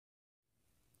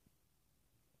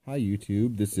Hi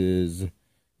YouTube, this is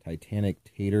Titanic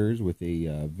Taters with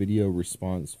a video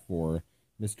response for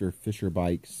Mr. Fisher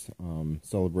Bike's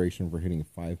celebration for hitting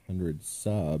 500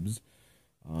 subs.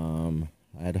 I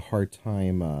had a hard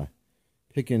time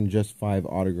picking just 5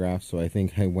 autographs, so I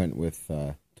think I went with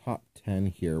top 10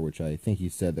 here, which I think he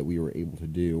said that we were able to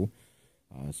do.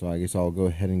 So I guess I'll go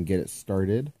ahead and get it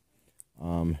started.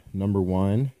 Number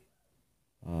 1,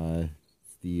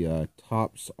 the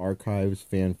Topps Archives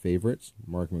Fan Favorites,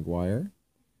 Mark McGwire.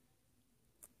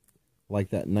 Like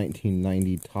that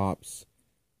 1990 Topps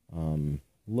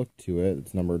look to it.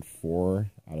 It's numbered 4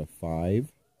 out of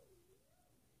 5.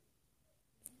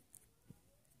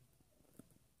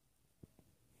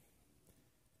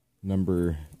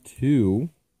 Number 2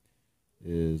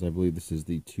 is, I believe this is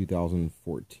the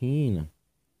 2014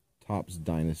 Topps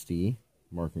Dynasty,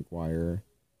 Mark McGwire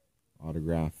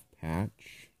autograph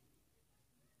patch.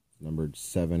 Numbered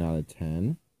 7 out of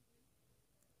 10.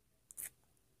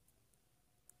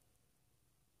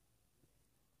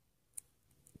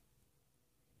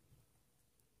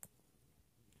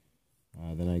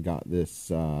 Then I got this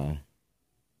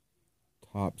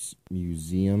Topps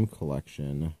Museum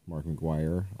Collection, Mark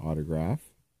McGwire autograph.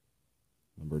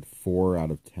 Numbered 4 out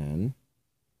of 10.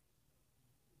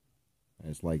 I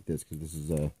just like this because this is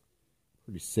a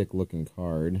pretty sick looking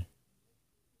card.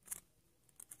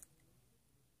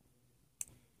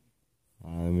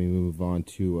 Then we move on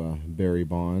to Barry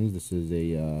Bonds. This is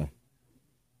a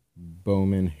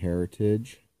Bowman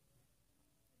Heritage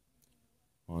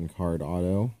on-card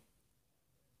auto.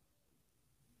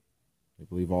 I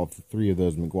believe all 3 of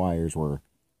those McGwires were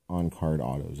on-card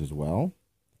autos as well.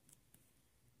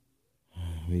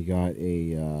 We got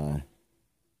a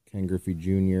Ken Griffey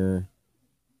Jr.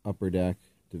 Upper Deck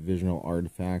Divisional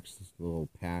Artifacts. This little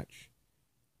patch.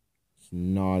 It's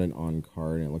not an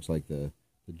on-card, and it looks like the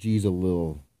G's a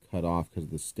little cut off because of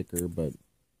the sticker, but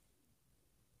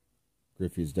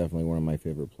Griffey's definitely one of my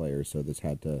favorite players, so this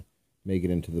had to make it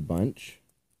into the bunch.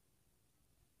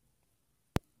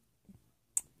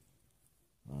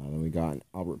 Then we got an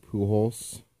Albert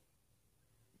Pujols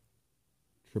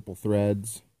Triple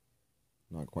Threads.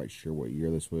 Not quite sure what year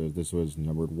this was. This was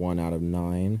numbered 1 out of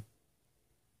 9.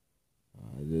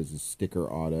 It is a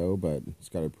sticker auto, but it's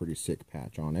got a pretty sick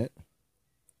patch on it.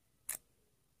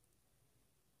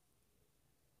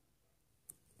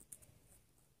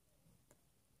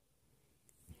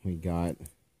 We got,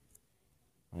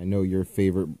 I know your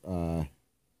favorite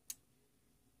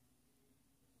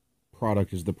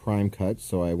product is the Prime Cut,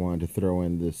 so I wanted to throw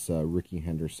in this Ricky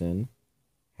Henderson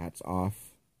Hats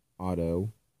Off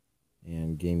auto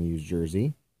and game used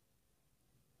jersey.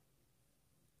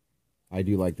 I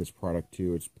do like this product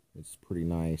too. It's pretty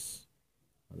nice.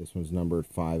 This one's numbered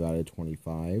 5 out of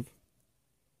 25.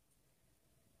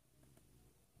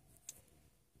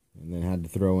 And then had to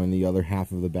throw in the other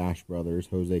half of the Bash Brothers,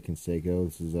 Jose Canseco.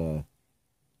 This is a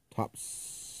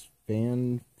Topps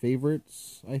Fan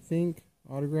Favorites, I think,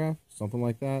 autograph, something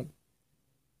like that.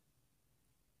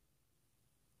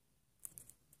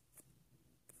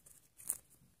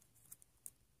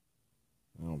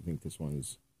 I don't think this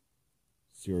one's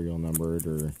serial numbered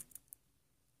or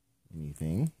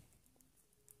anything.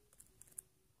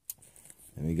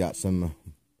 And we got some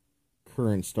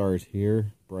current stars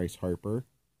here. Bryce Harper.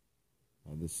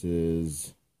 This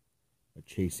is a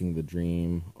Chasing the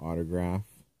Dream autograph.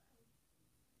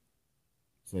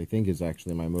 So I think is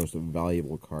actually my most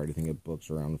valuable card. I think it books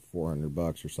around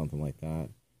 $400 or something like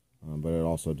that. But it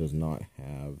also does not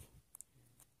have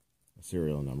a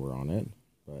serial number on it.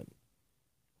 But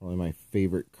probably my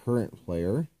favorite current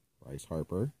player, Bryce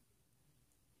Harper.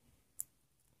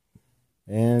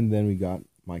 And then we got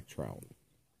Mike Trout.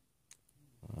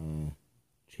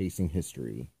 Chasing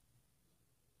History.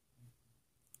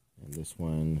 And this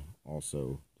one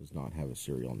also does not have a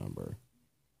serial number.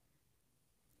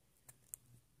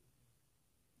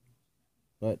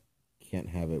 But can't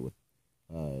have it with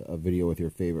a video with your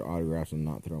favorite autographs and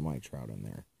not throw Mike Trout in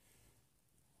there.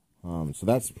 So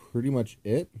that's pretty much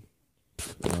it.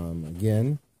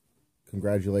 Again,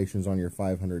 congratulations on your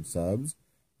 500 subs.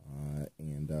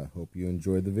 And hope you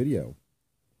enjoyed the video.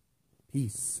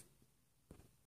 Peace.